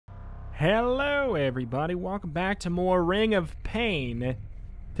Hello everybody, welcome back to more Ring of Pain.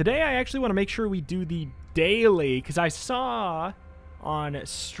 Today I actually want to make sure we do the daily, because I saw on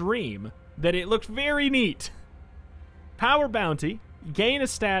stream that it looked very neat. Power bounty, gain a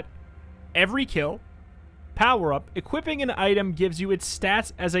stat every kill, power up, equipping an item gives you its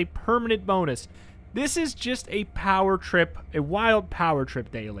stats as a permanent bonus. This is just a power trip, a wild power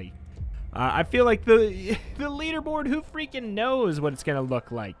trip daily. I feel like the leaderboard, who freaking knows what it's going to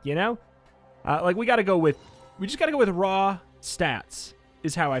look like, you know? Like, we just gotta go with raw stats,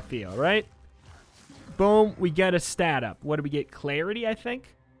 is how I feel, right? Boom, we get a stat up. What do we get? Clarity, I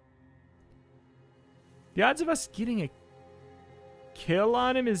think? The odds of us getting a kill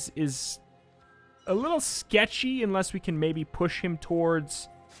on him is a little sketchy unless we can maybe push him towards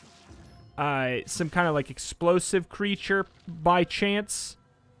some kind of, like, explosive creature by chance.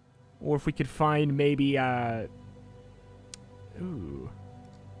 Or if we could find maybe, ooh.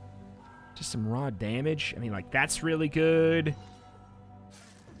 Just some raw damage. I mean, like, that's really good.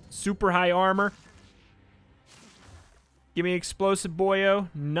 Super high armor. Give me explosive boyo.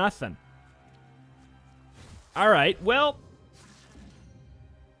 Nothing. Alright, well.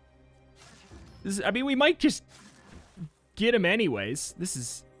 I mean, we might just get him anyways. This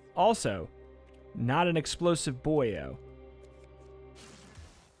is also not an explosive boyo.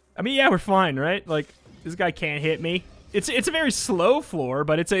 I mean, yeah, we're fine, right? Like, this guy can't hit me. It's a very slow floor,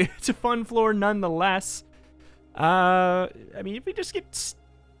 but it's a fun floor nonetheless. I mean, if we just get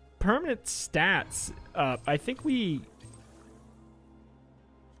permanent stats up, I think we...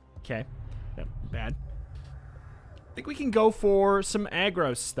 Okay. Yep, bad. I think we can go for some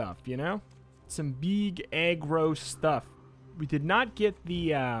aggro stuff, you know? Some big aggro stuff. We did not get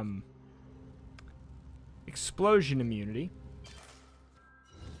the explosion immunity.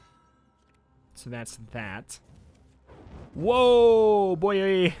 So that's that. Whoa,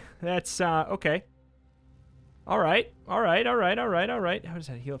 boy, that's, okay. All right. How does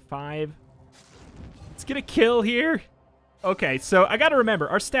that heal? 5. Let's get a kill here. Okay, so I gotta remember,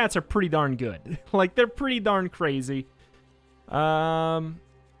 our stats are pretty darn good. Like, they're pretty darn crazy.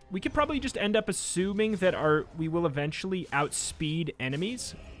 We could probably just end up assuming that we will eventually outspeed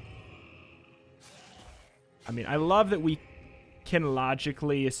enemies. I mean, I love that we can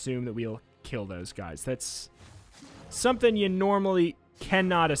logically assume that we'll kill those guys. That's something you normally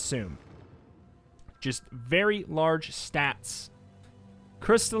cannot assume. Just very large stats.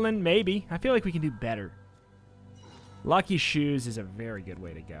 Crystalline, maybe. I feel like we can do better. Lucky Shoes is a very good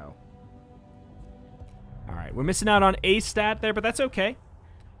way to go. Alright, we're missing out on a stat there, but that's okay.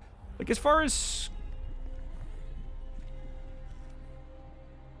 Like, as far as...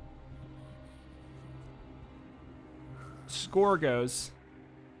 score goes...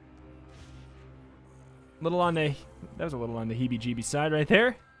 that was a little on the heebie-jeebie side right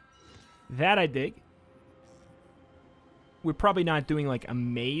there. That I dig. We're probably not doing, like,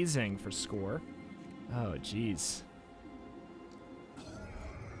 amazing for score. Oh, jeez.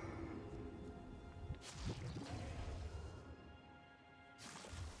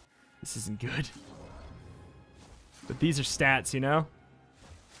 This isn't good. But these are stats, you know?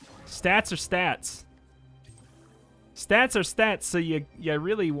 Stats are stats. Stats are stats, so you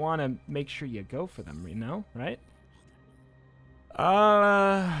really want to make sure you go for them, you know? Right?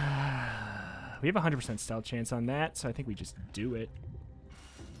 We have a 100% stealth chance on that, so I think we just do it.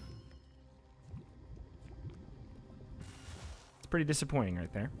 It's pretty disappointing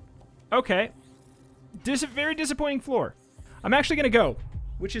right there. Okay. Very disappointing floor. I'm actually going to go,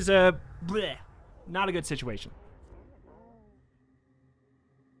 which is not a good situation.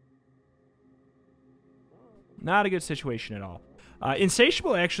 Not a good situation at all.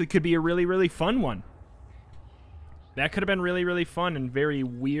 Insatiable actually could be a really, really fun one. That could have been really, really fun and very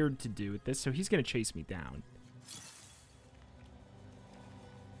weird to do with this, so he's going to chase me down.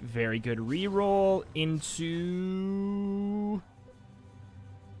 Very good reroll into...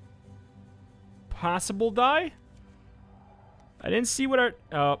 possible die? I didn't see what our...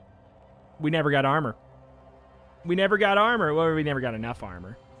 oh, we never got armor. We never got armor. Well, we never got enough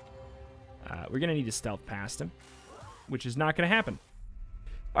armor. We're going to need to stealth past him, which is not going to happen.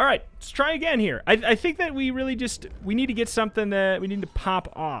 All right, let's try again here. I think that we really just... we need to get something that we need to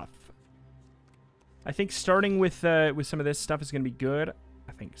pop off. I think starting with some of this stuff is going to be good.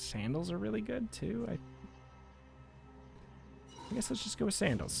 I think sandals are really good, too. I guess let's just go with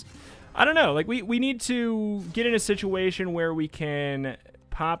sandals. I don't know. Like, we need to get in a situation where we can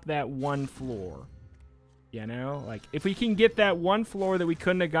pop that one floor. You know? Like, if we can get that one floor that we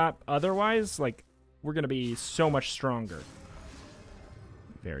couldn't have got otherwise, like, we're going to be so much stronger.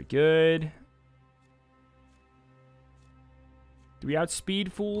 Very good. Do we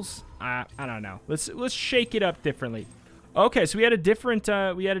outspeed fools? I don't know. Let's shake it up differently. Okay, so we had a different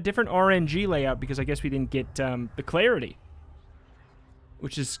RNG layout because I guess we didn't get the clarity,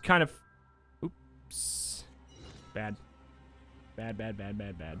 which is kind of oops, bad.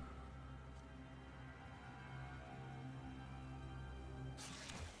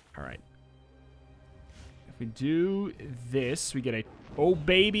 All right. If we do this, we get a oh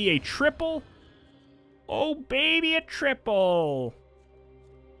baby a triple. Oh baby a triple.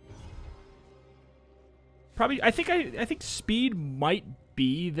 Probably, I think speed might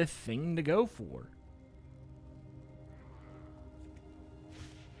be the thing to go for.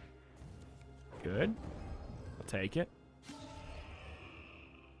 Good. I'll take it.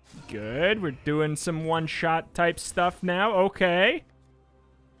 Good. We're doing some one-shot type stuff now. Okay.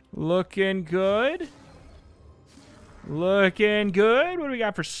 Looking good. Looking good. What do we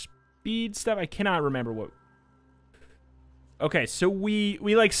got for speed stuff? I cannot remember what. Okay, so we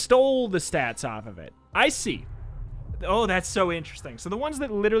like stole the stats off of it. I see. Oh, that's so interesting. So the ones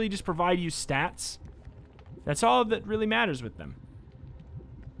that literally just provide you stats, that's all that really matters with them.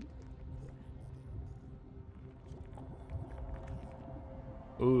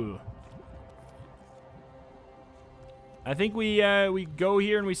 Ooh. I think we go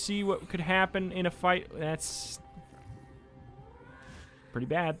here and we see what could happen in a fight. That's pretty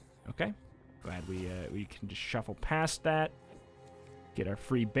bad. Okay. Glad we can just shuffle past that. Get our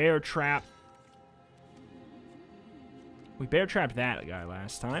free bear trap. We bear trapped that guy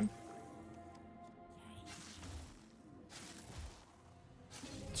last time.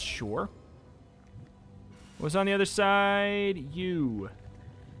 Sure. What's on the other side? You.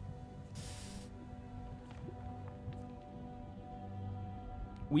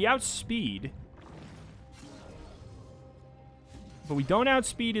 We outspeed. But we don't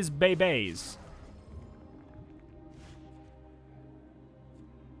outspeed his babies.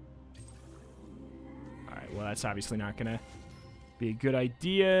 Alright, well that's obviously not gonna be a good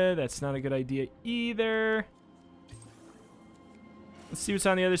idea. That's not a good idea either. Let's see what's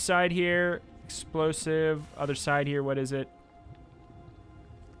on the other side here. Explosive. Other side here, what is it?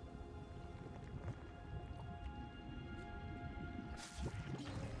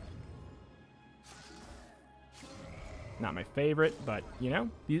 Not my favorite, but, you know,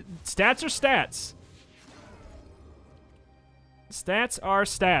 stats are stats. Stats are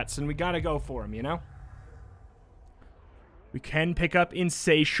stats, and we gotta go for them, you know? We can pick up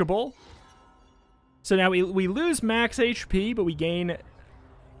Insatiable. So now we lose max HP, but we gain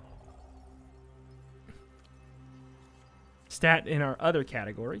stat in our other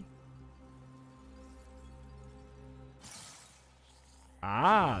category.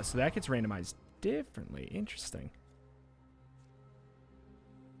 Ah, so that gets randomized differently. Interesting.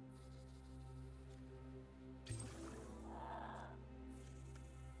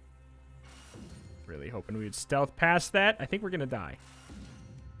 Really hoping we would stealth past that. I think we're gonna die.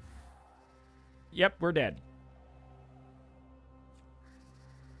 Yep, we're dead.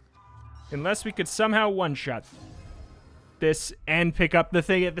 Unless we could somehow one-shot this and pick up the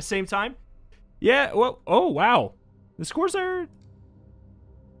thing at the same time. Yeah, well, oh, wow. The scores are...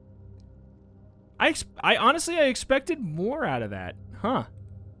 I honestly, I expected more out of that. Huh.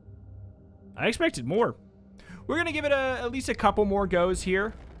 I expected more. We're gonna give it at least a couple more goes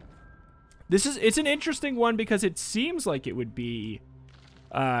here. It's an interesting one because it seems like it would be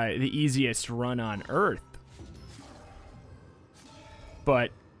the easiest run on Earth.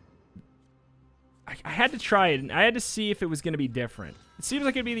 But I had to try it, and I had to see if it was going to be different. It seems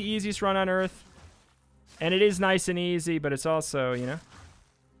like it'd be the easiest run on Earth, and it is nice and easy, but it's also, you know,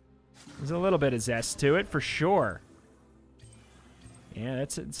 there's a little bit of zest to it, for sure. Yeah,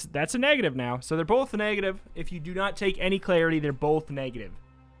 that's a negative now. So they're both negative. If you do not take any clarity, they're both negative.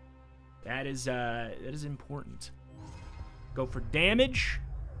 That is important. Go for damage.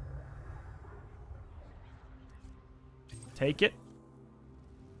 Take it.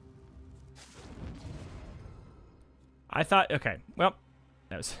 I thought, okay, well,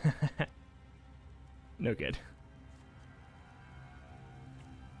 that was no good.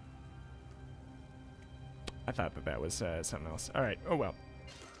 I thought that was something else. All right, oh well.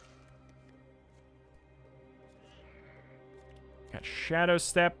 Got Shadow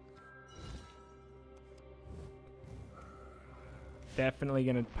Step. Definitely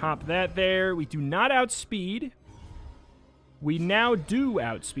gonna pop that there. We do not outspeed. We now do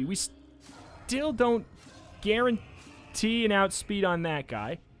outspeed. We still don't guarantee an outspeed on that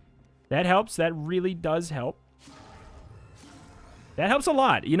guy. That helps. That really does help. That helps a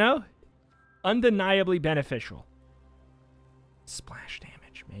lot, you know? Undeniably beneficial. Splash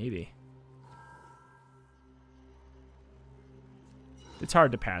damage, maybe. It's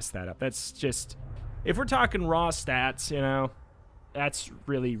hard to pass that up. That's just... If we're talking raw stats, you know, that's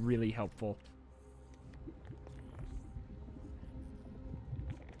really, really helpful.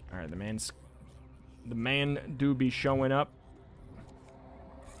 Alright, the man do be showing up.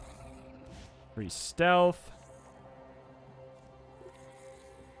 3 stealth.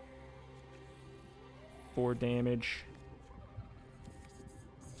 4 damage.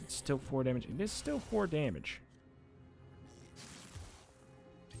 It's still 4 damage. It is still 4 damage.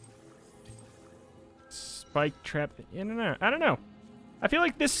 Spike trap. I don't know. I don't know. I feel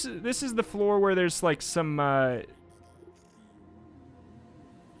like this is the floor where there's like some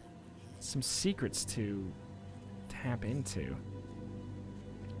secrets to tap into.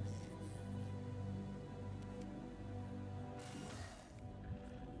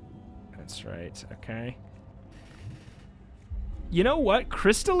 That's right. Okay. You know what?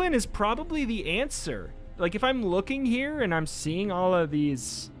 Crystalline is probably the answer. Like, if I'm looking here and I'm seeing all of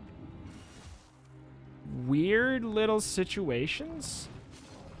these weird little situations,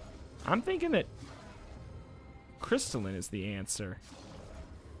 I'm thinking that crystalline is the answer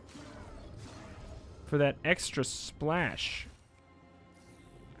for that extra splash.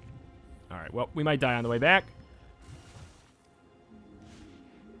 Alright, well, we might die on the way back.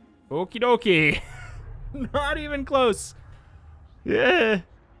 Okie dokie. Not even close. Yeah.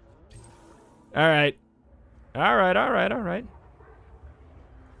 Alright. Alright.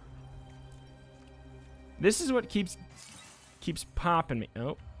 This is what keeps popping me.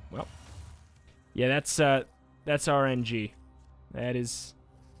 Oh, well. Yeah, that's RNG. That is...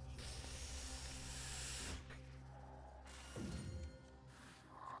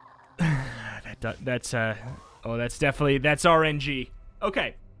 that's definitely, that's RNG.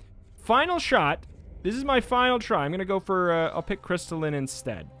 Okay. Final shot. This is my final try. I'm gonna go for, I'll pick crystalline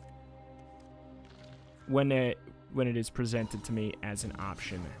instead. When it is presented to me as an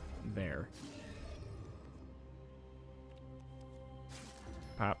option there.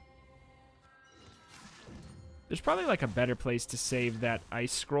 Pop. There's probably like a better place to save that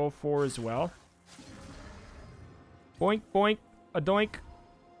ice scroll for as well. Boink, boink, a doink.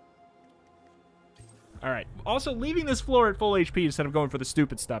 Alright. Also, leaving this floor at full HP instead of going for the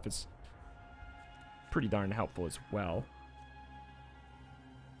stupid stuff is pretty darn helpful as well.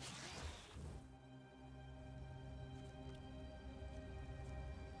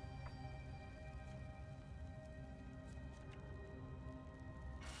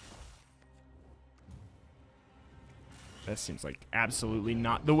 That seems like absolutely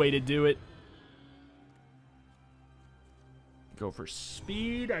not the way to do it. Go for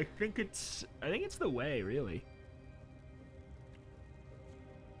speed. I think it's the way, really.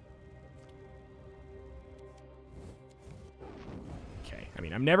 Okay. I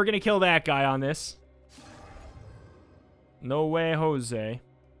mean, I'm never going to kill that guy on this. No way, Jose.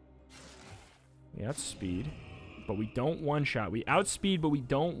 We outspeed, but we don't one-shot. We outspeed, but we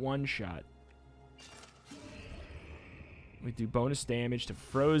don't one-shot. We do bonus damage to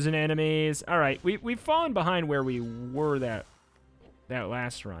frozen enemies. All right, we've fallen behind where we were that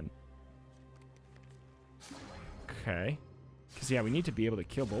last run. Okay. Because, yeah, we need to be able to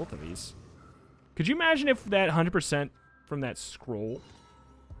kill both of these. Could you imagine if that 100% from that scroll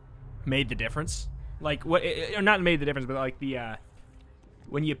made the difference? Like, what? Or not made the difference, but like the,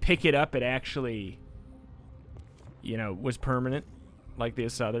 when you pick it up, it actually, you know, was permanent. Like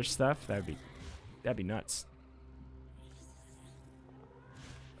this other stuff. That'd be nuts.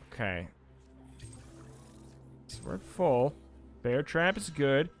 Okay. So we're full. Bear trap is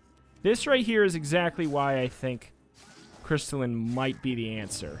good. This right here is exactly why I think crystalline might be the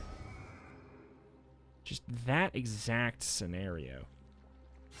answer. Just that exact scenario.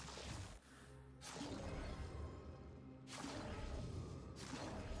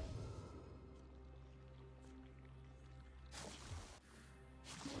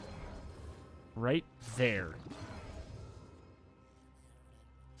 Right there.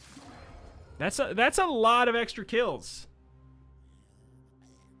 That's a lot of extra kills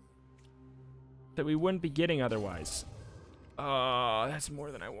that we wouldn't be getting otherwise. Oh, that's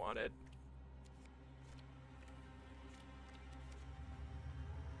more than I wanted.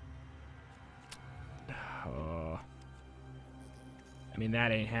 Oh. I mean,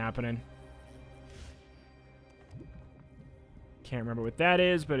 that ain't happening. Can't remember what that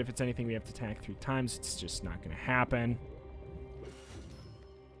is, but if it's anything we have to attack 3 times, it's just not going to happen.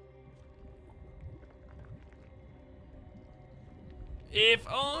 If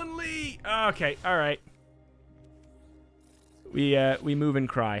only... Okay, all right. We move and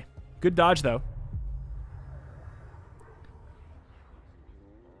cry. Good dodge, though.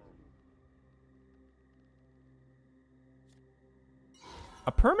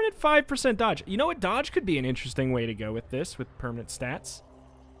 A permanent 5% dodge. You know what? Dodge could be an interesting way to go with this, with permanent stats.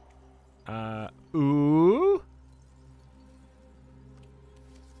 Ooh.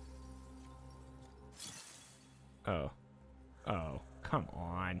 Oh. Oh, come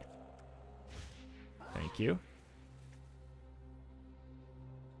on. Thank you.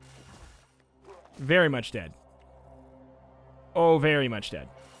 Very much dead. Oh, very much dead.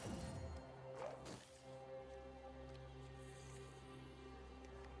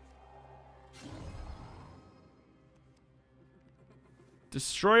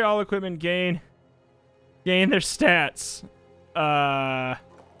 Destroy all equipment, gain their stats.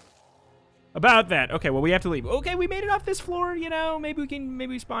 About that. Okay, well, we have to leave. Okay, we made it off this floor, you know. Maybe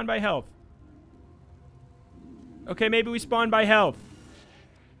we spawn by health. Okay, maybe we spawn by health.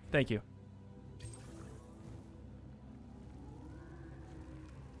 Thank you.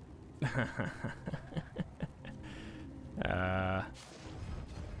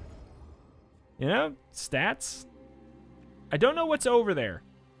 You know, stats. I don't know what's over there.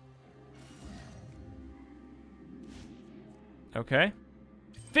 Okay.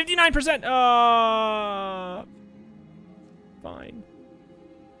 59%! Fine.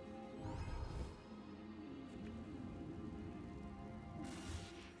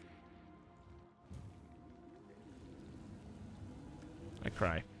 I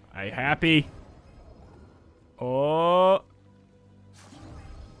cry. I happy. Oh.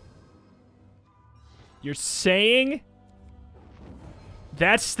 You're saying?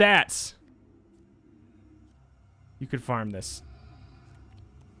 That's stats. You could farm this.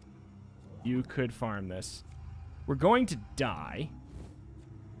 You could farm this. We're going to die.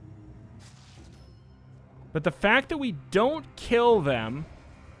 But the fact that we don't kill them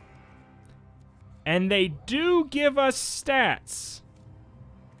and they do give us stats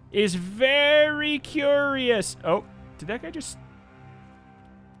is very curious. Oh, did that guy just...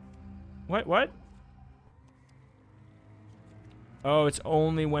 What? Oh, it's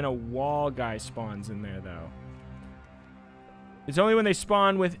only when a wall guy spawns in there, though. It's only when they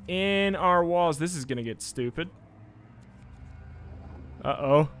spawn within our walls. This is gonna get stupid.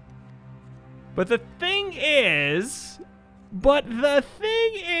 Uh-oh. But the thing is... I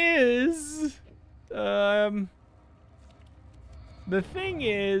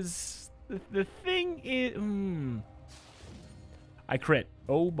crit.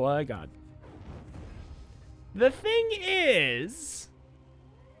 Oh my god. The thing is...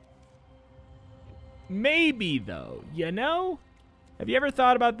 Maybe, though, you know? Have you ever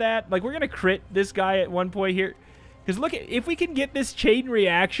thought about that? Like, we're gonna crit this guy at one point here. Because look, if we can get this chain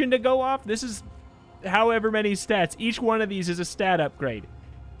reaction to go off, this is however many stats. Each one of these is a stat upgrade.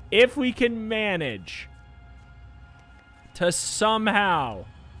 If we can manage to somehow...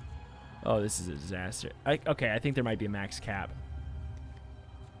 Oh, this is a disaster. Okay, I think there might be a max cap.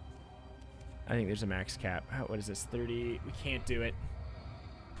 I think there's a max cap. What is this, 30? We can't do it.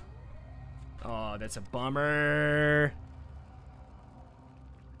 Oh, that's a bummer.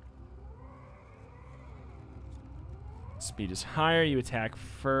 Speed is higher. You attack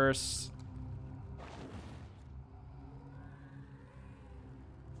first.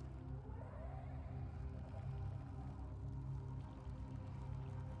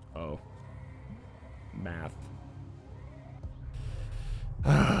 Oh. Math.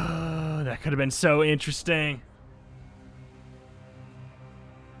 That could have been so interesting.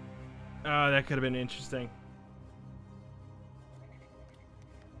 Oh, that could have been interesting.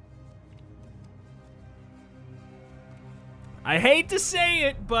 I hate to say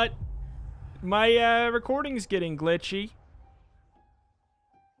it, but my recording's getting glitchy.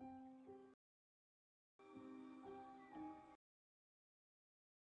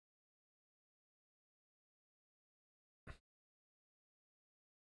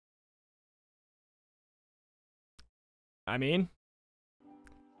 I mean,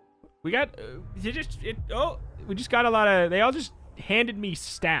 we got we just got a lot of, they all just handed me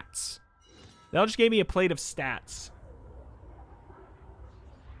stats. They all just gave me a plate of stats.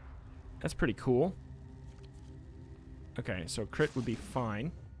 That's pretty cool. Okay, so crit would be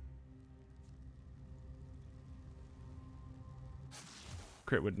fine.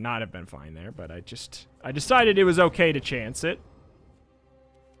 Crit would not have been fine there, but I decided it was okay to chance it.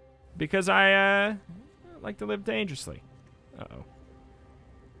 Because I like to live dangerously. Uh-oh.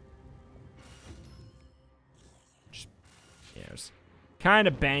 Just, yeah, I was kind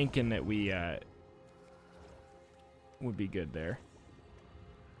of banking that we would be good there.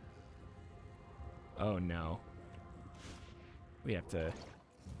 Oh no. We have to...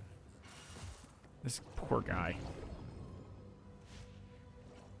 This poor guy.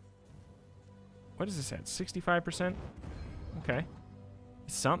 What is this at? 65%? Okay.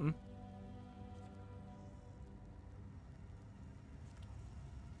 Something.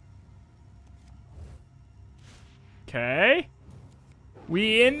 Okay.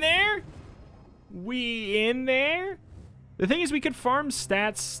 We in there? We in there? The thing is, we could farm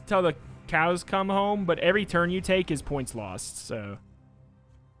stats till the cows come home, but every turn you take is points lost, so.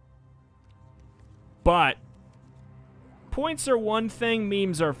 But points are one thing,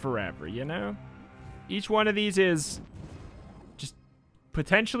 memes are forever, you know? Each one of these is just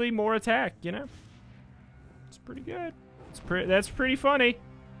potentially more attack, you know? It's pretty good. That's pretty funny.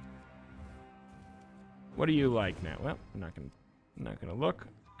 What do you like now? Well, I'm not gonna look.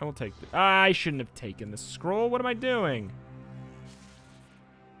 I will take the, I shouldn't have taken the scroll. What am I doing?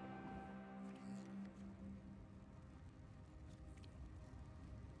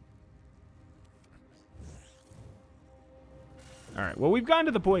 All right. Well, we've gotten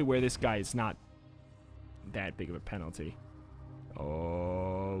to the point where this guy is not that big of a penalty.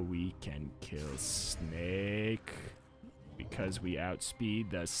 Oh, we can kill Snake because we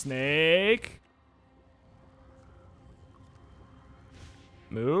outspeed the Snake.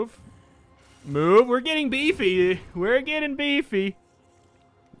 Move. Move. We're getting beefy. We're getting beefy.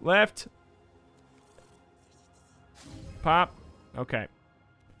 Left. Pop. Okay.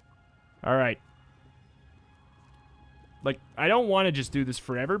 All right. Like, I don't want to just do this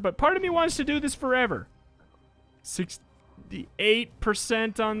forever, but part of me wants to do this forever.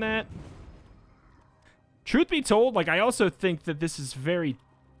 68% on that. Truth be told, like, I also think that this is very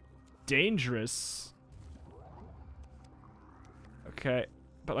dangerous. Okay.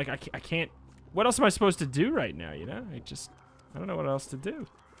 But, like, I can't... What else am I supposed to do right now, you know? I don't know what else to do.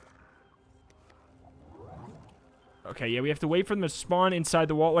 Okay, yeah, we have to wait for them to spawn inside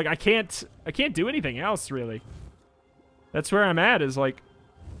the wall. Like, I can't do anything else, really. That's where I'm at, is, like...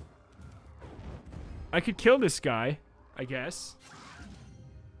 I could kill this guy, I guess.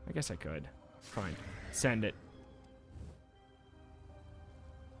 I guess I could. Fine. Send it.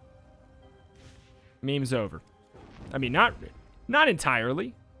 Meme's over. I mean, not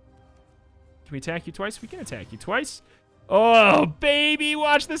entirely. Can we attack you twice? We can attack you twice. Oh, baby!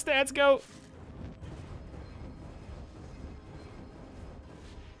 Watch the stats go!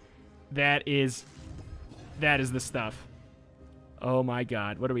 That is the stuff. Oh my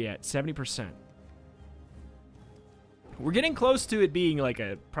god. What are we at? 70%. We're getting close to it being like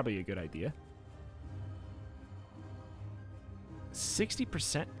probably a good idea.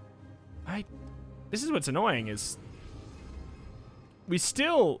 60%. This is what's annoying is we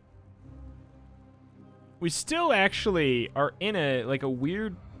still actually are in a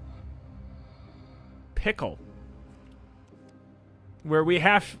weird pickle where we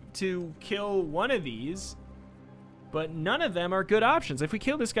have to kill one of these, but none of them are good options. If we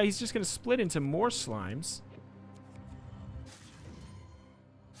kill this guy, he's just going to split into more slimes.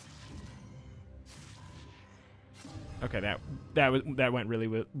 Okay, that went really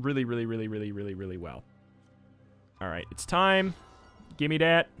well. All right, it's time. Give me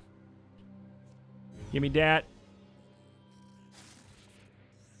that. Give me that.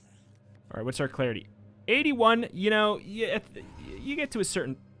 All right, what's our clarity? 81. You know, you get to a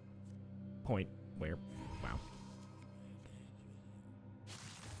certain point where, wow.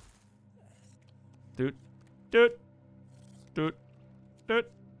 Doot, doot, doot,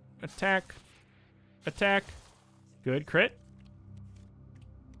 doot. Attack, attack. Good crit.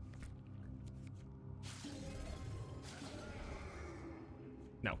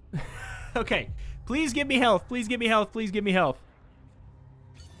 No. Okay. Please give me health. Please give me health. Please give me health.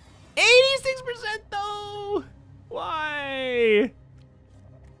 86% though. Why?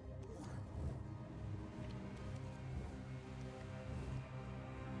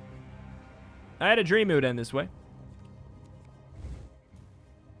 I had a dream it would end this way.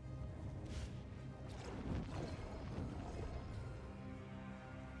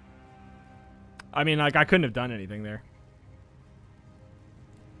 I mean, like, I couldn't have done anything there.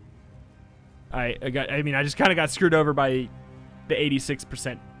 I just kind of got screwed over by the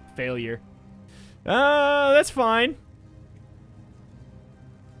 86% failure. That's fine.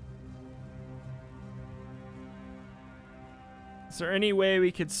 Is there any way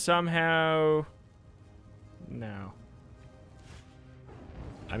we could somehow... No.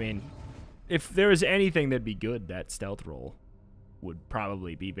 I mean, if there was anything that'd be good, that stealth roll would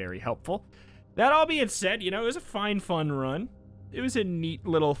probably be very helpful. That all being said, you know, it was a fine, fun run. It was a neat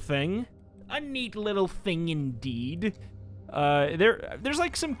little thing. A neat little thing indeed. There's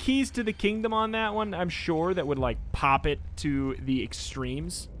like some keys to the kingdom on that one, I'm sure, that would like pop it to the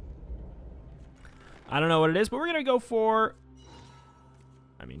extremes. I don't know what it is, but we're gonna go for...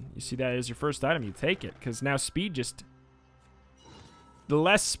 I mean, you see that as your first item, you take it, because now speed just The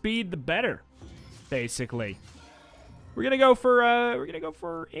less speed, the better, basically. We're gonna go for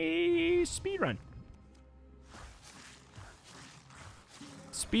a speed run.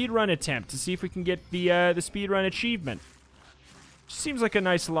 Speed run attempt to see if we can get the speed run achievement. Seems like a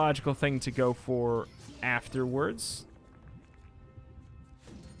nice logical thing to go for afterwards.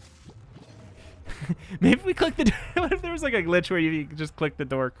 Maybe we click the door. What if there was like a glitch where you could just click the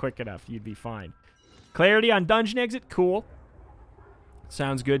door quick enough? You'd be fine. Clarity on dungeon exit. Cool.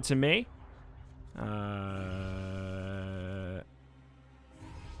 Sounds good to me.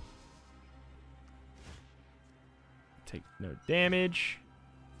 Take no damage.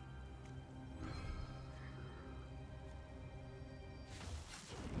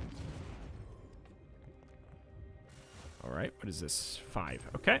 All right, what is this?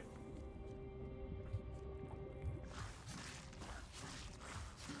 5. Okay.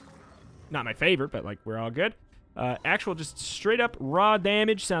 Not my favorite, but, like, we're all good. Actual just straight up raw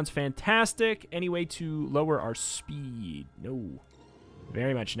damage sounds fantastic. Any way to lower our speed? No.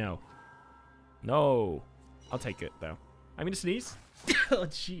 Very much no. No. I'll take it, though. I'm gonna sneeze. Oh,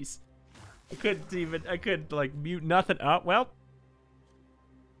 jeez. I couldn't, like, mute nothing. Oh, well.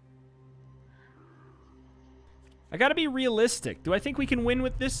 I gotta be realistic. Do I think we can win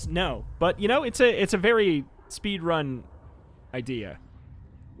with this? No. But, you know, it's a very speedrun idea.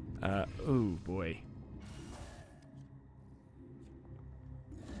 Oh, boy.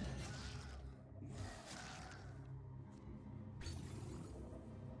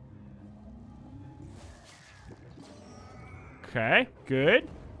 Okay, good.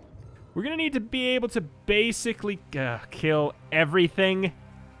 We're gonna need to be able to basically kill everything.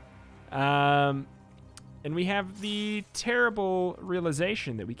 And we have the terrible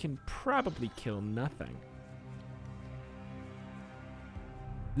realization that we can probably kill nothing.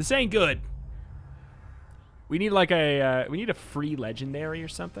 This ain't good. We need like we need a free legendary or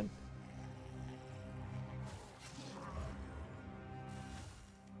something.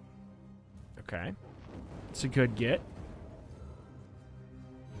 Okay. It's a good get.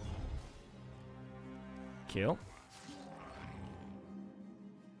 Kill.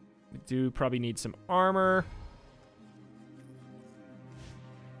 We do probably need some armor.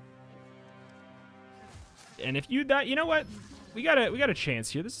 And if you die, you know what? We got a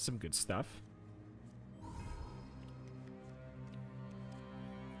chance here. This is some good stuff.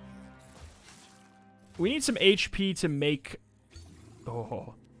 We need some HP to make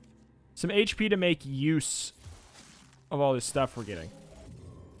some HP to make use of all this stuff we're getting.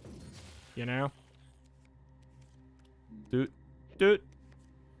 You know? Dude.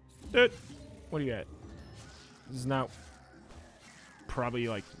 What do you got? This is not probably,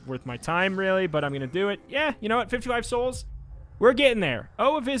 like, worth my time, really, but I'm gonna do it. Yeah, you know what? 55 souls. We're getting there.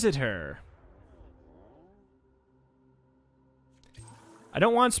 Oh, a visitor. I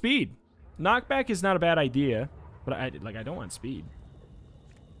don't want speed. Knockback is not a bad idea, but I don't want speed.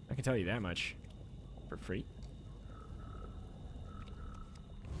 I can tell you that much. For free.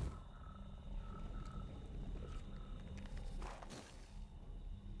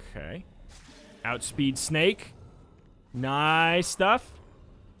 Okay. Outspeed snake. Nice stuff.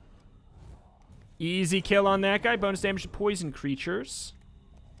 Easy kill on that guy. Bonus damage to poison creatures.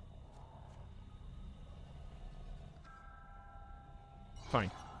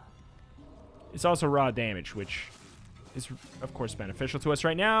 Fine. It's also raw damage, which is, of course, beneficial to us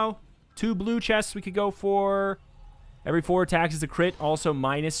right now. 2 blue chests we could go for. Every 4 attacks is a crit. Also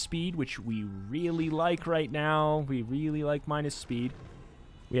minus speed, which we really like right now. We really like minus speed.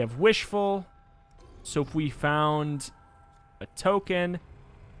 We have Wishful. So if we found a token,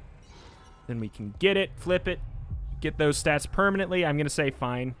 then we can get it, flip it, get those stats permanently. I'm going to say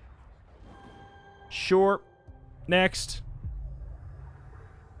fine. Sure. Next.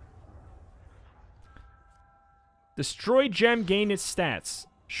 Destroy gem, gain its stats.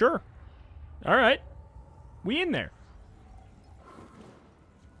 Sure. All right. We in there.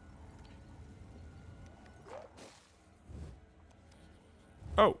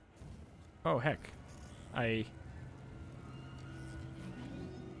 Oh. Oh, heck.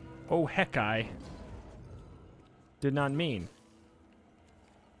 Oh, heck, I did not mean.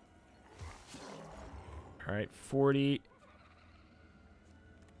 All right, 40.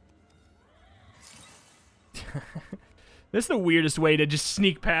 This is the weirdest way to just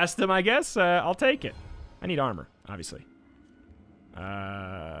sneak past them, I guess. I'll take it. I need armor, obviously.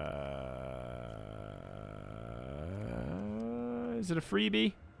 Is it a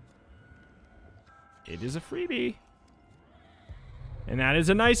freebie? It is a freebie. And that is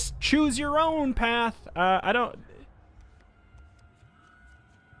a nice choose your own path. I don't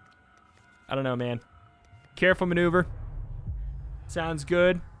know, man. Careful maneuver. Sounds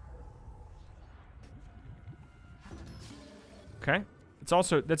good. Okay. It's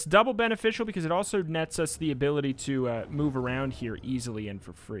also, that's double beneficial because it also nets us the ability to move around here easily and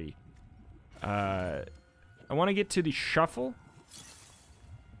for free. I want to get to the shuffle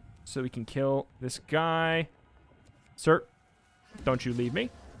so we can kill this guy. Sir, don't you leave me.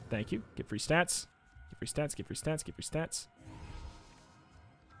 Thank you. Get free stats. Get free stats, get free stats, get free stats.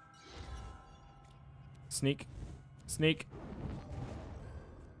 Sneak. Sneak.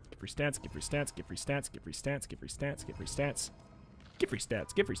 Get free stats, get free stats, get free stats, get free stats, get free stats, get free stats. Get free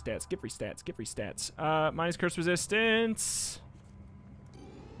stats, get free stats, get free stats, get free stats. Minus curse resistance.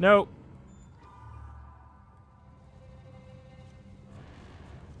 No.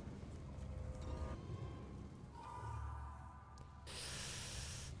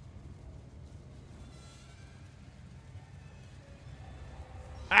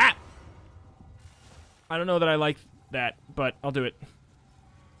 Ah! I don't know that I like that, but I'll do it.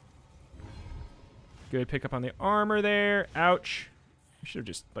 Good pick up on the armor there. Ouch. I should have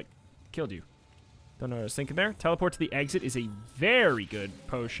just, like, killed you. Don't know what I was thinking there. Teleport to the exit is a very good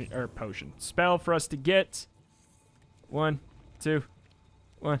potion, spell for us to get. 1, 2,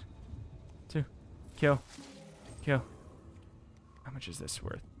 1, 2. Kill. Kill. How much is this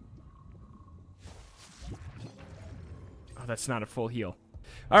worth? Oh, that's not a full heal.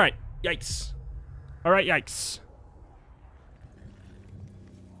 All right. Yikes. All right, yikes.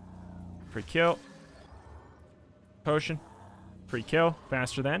 Free kill. Potion. Free kill.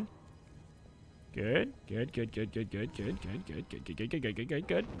 Faster than. Good. Good, good, good, good, good, good, good, good, good, good, good, good, good, good, good,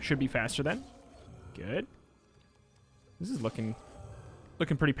 good. Should be faster than. Good. This is looking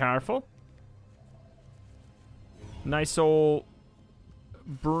pretty powerful. Nice old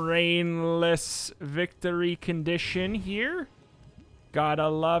brainless victory condition here. Gotta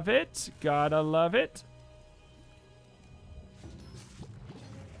love it. Gotta love it.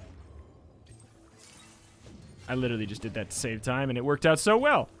 I literally just did that to save time, and it worked out so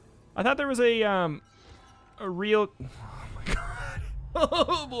well. I thought there was a real... Oh, my God.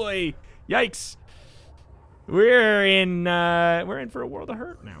 Oh, boy. Yikes. We're in for a world of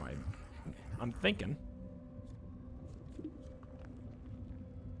hurt now, I'm thinking.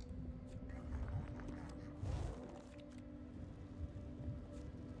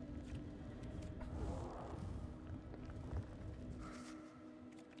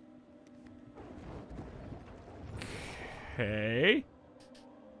 Okay.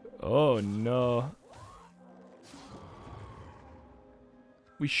 Oh, no.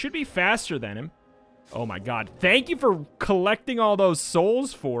 We should be faster than him. Oh, my God. Thank you for collecting all those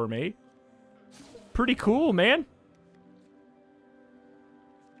souls for me. Pretty cool, man.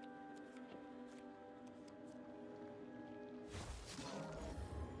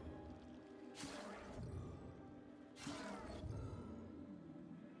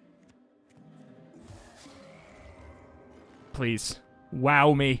 Please.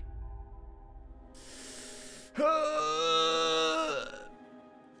 Wow me.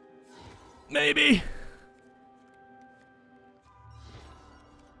 Maybe.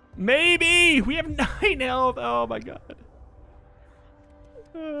 Maybe. We have 9 health. Oh my God.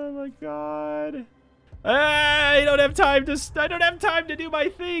 Oh my God. I don't have time to do my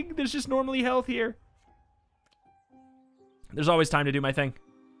thing. There's just normally health here. There's always time to do my thing.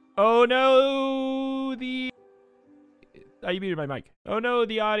 Oh no. You muted my mic. Oh no,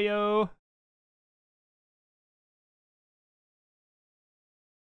 the audio.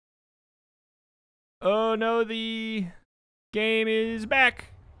 Oh no, the game is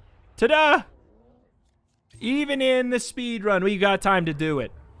back. Ta-da! Even in the speed run, we've got time to do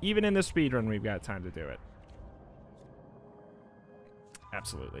it. Even in the speed run, we've got time to do it.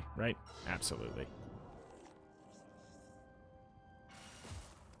 Absolutely, right? Absolutely.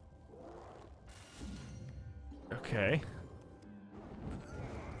 Okay.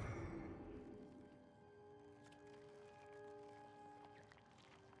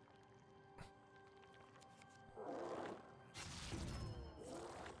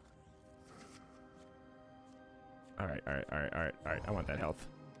 All right. I want that health.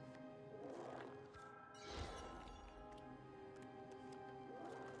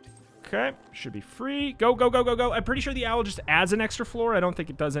 Okay, should be free. Go, go, go, go, go. I'm pretty sure the owl just adds an extra floor. I don't think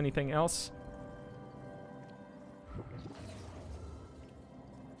it does anything else.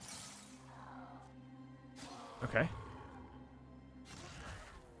 Okay.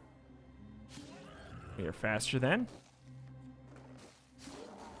 We are faster then.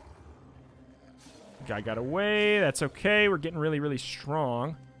 Guy got away. That's okay. We're getting really, really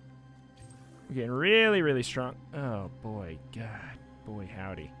strong. We're getting really, really strong. Oh, boy. God. Boy,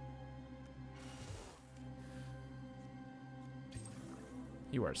 howdy.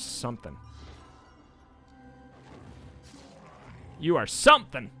 You are something. You are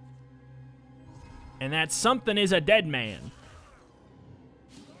something. And that something is a dead man.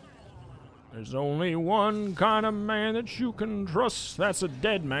 There's only one kind of man that you can trust. That's a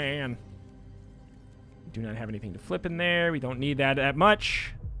dead man. We do not have anything to flip in there. We don't need that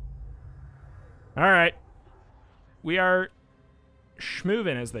much. All right. We are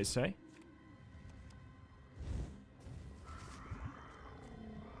schmoving, as they say.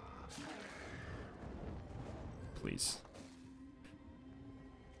 Please.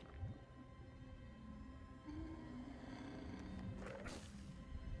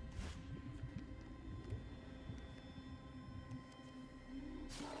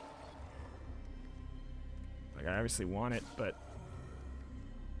 Like, I obviously want it, but...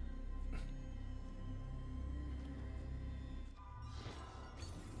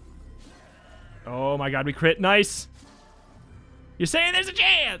 Oh my god, we crit. Nice! You're saying there's a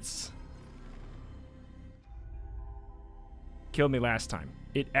chance! Killed me last time.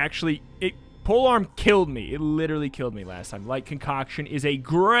 It actually... Polearm killed me. It literally killed me last time. Light Concoction is a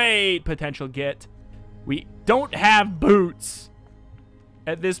great potential get. We don't have boots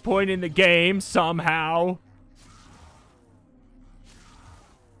at this point in the game, somehow.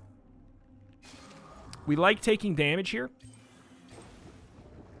 We like taking damage here,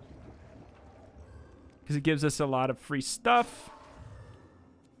 because it gives us a lot of free stuff.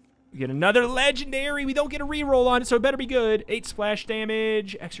 We get another legendary. We don't get a reroll on it, so it better be good. 8 splash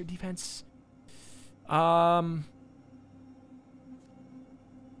damage, extra defense. No.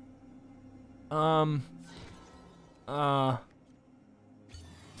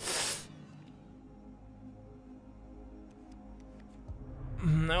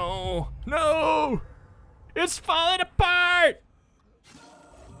 No! It's falling apart!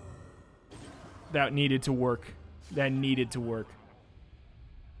 That needed to work. That needed to work.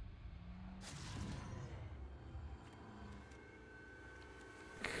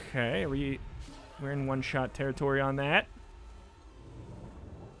 Okay, we're in one-shot territory on that.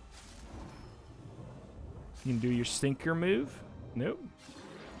 You can do your stinker move. Nope.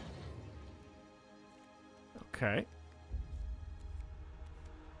 Okay.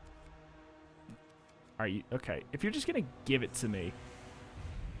 Are you okay? If you're just gonna give it to me,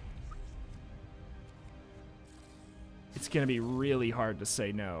 it's gonna be really hard to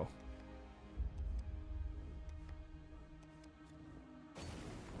say no.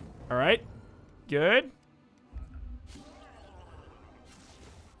 All right, good.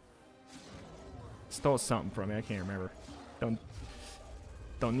 Stole something from me. I can't remember.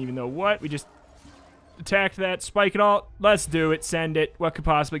 Don't even know what. We just attacked that. Spike it all. Let's do it. Send it. What could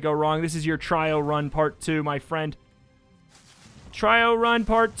possibly go wrong? This is your trial run part 2, my friend. Trial run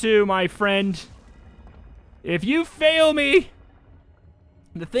part 2, my friend. If you fail me,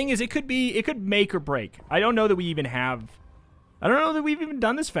 the thing is, it could make or break. I don't know that we even have. I don't know that we've even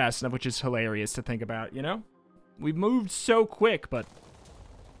done this fast enough, which is hilarious to think about. You know, we've moved so quick, but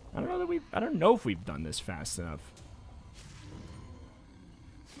I don't know if we've done this fast enough.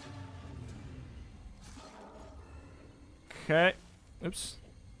 Okay. Oops.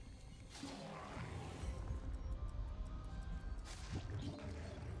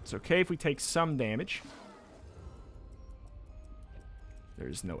 It's okay if we take some damage.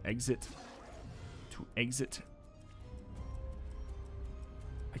 There's no exit to exit.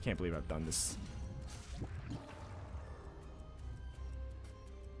 I can't believe I've done this.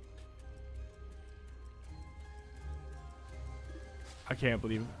 I can't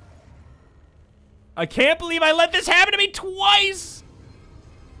believe I let this happen to me twice!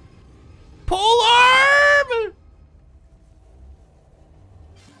 Polearm!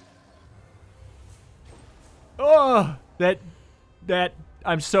 Oh, that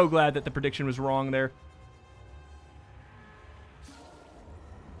I'm so glad that the prediction was wrong there.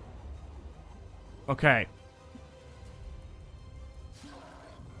 Okay.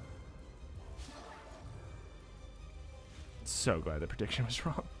 So glad the prediction was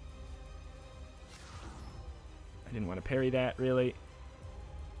wrong. I didn't want to parry that, really.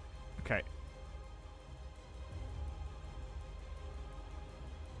 Okay.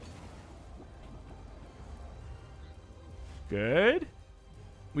 Good.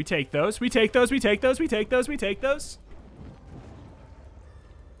 We take those. We take those. We take those. We take those. We take those.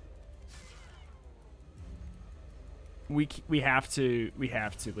 We have to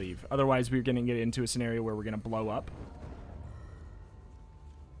leave. Otherwise, we're going to get into a scenario where we're going to blow up.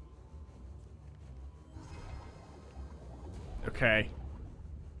 Okay.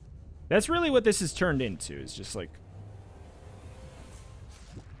 That's really what this has turned into. It's just like,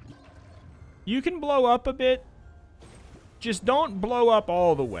 you can blow up a bit, just don't blow up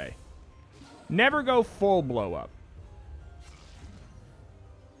all the way. Never go full blow up.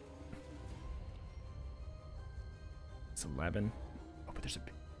 It's 11. Oh, but there's a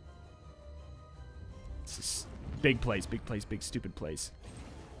big... This is big place, big stupid place.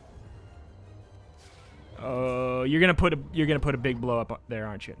 Oh, you're gonna put a big blow up there,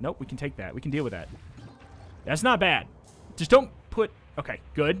 aren't you? Nope, we can take that. We can deal with that. That's not bad. Just don't put... Okay,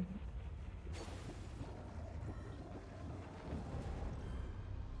 good.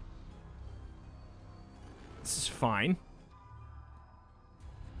 This is fine.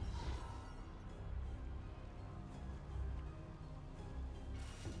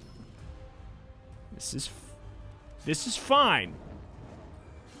 This is fine.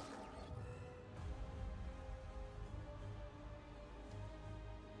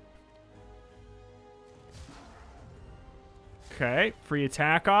 Okay, free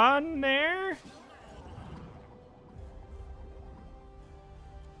attack on there.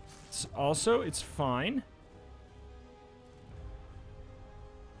 It's fine.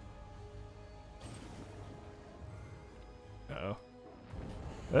 Uh-oh.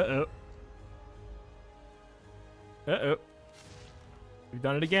 Uh-oh. Uh-oh. We've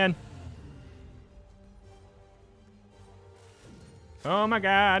done it again. Oh my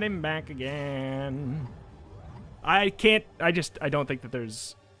god, I'm back again. I don't think that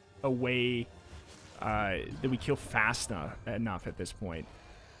there's a way that we kill fast enough at this point.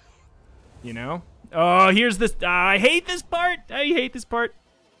 You know? Oh, here's this. I hate this part. I hate this part.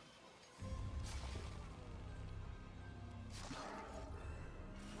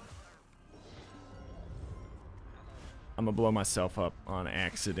 I'm gonna blow myself up on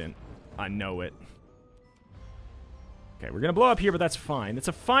accident. I know it. Okay, we're gonna blow up here, but that's fine. It's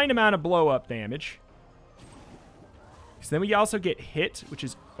a fine amount of blow up damage. So then we also get hit, which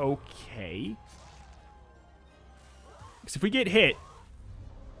is okay. Because if we get hit,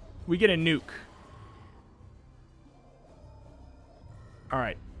 we get a nuke.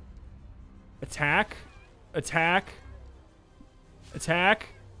 Alright. Attack. Attack. Attack.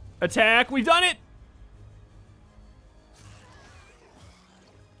 Attack. We've done it!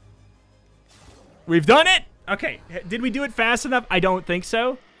 We've done it! Okay. Did we do it fast enough? I don't think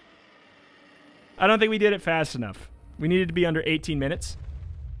so. I don't think we did it fast enough. We needed to be under 18 minutes.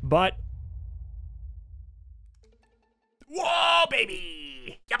 But... Whoa,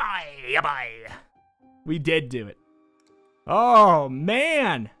 baby! Yabai! Yabai! We did do it. Oh,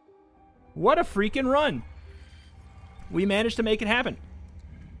 man! What a freaking run. We managed to make it happen.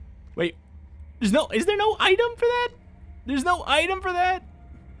 Wait. Is there no item for that? There's no item for that?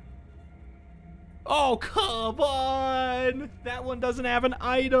 Oh, come on! That one doesn't have an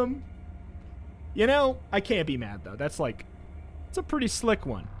item. You know, I can't be mad, though. That's like... It's a pretty slick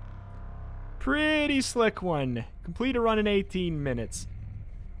one. Pretty slick one. Complete a run in 18 minutes.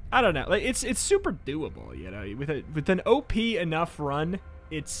 I don't know. Like, it's super doable, you know? With an OP enough run,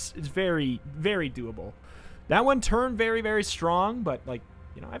 it's very, very doable. That one turned very, very strong, but, like,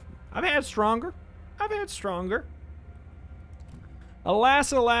 you know, I've had stronger. I've had stronger.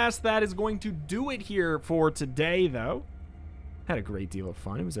 Alas, alas, that is going to do it here for today, though. Had a great deal of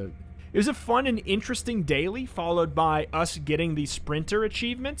fun. It was a fun and interesting daily, followed by us getting the sprinter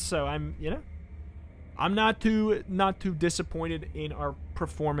achievement. So I'm not too disappointed in our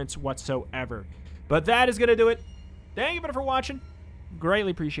performance whatsoever. But that is gonna do it. Thank you for watching.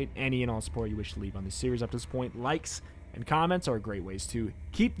 Greatly appreciate any and all support you wish to leave on this series up to this point. Likes and comments are great ways to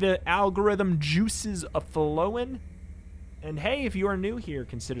keep the algorithm juices a-flowing. And hey, if you are new here,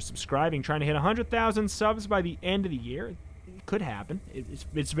 consider subscribing. Trying to hit 100,000 subs by the end of the year. It could happen.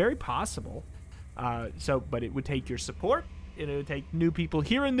 It's very possible. But it would take your support. It would take new people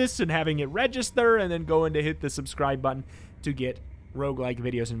hearing this and having it register, and then going to hit the subscribe button to get roguelike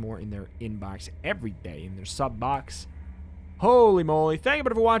videos and more in their inbox every day, in their sub box. Holy moly. Thank you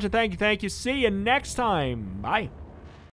for watching. Thank you. See you next time. Bye.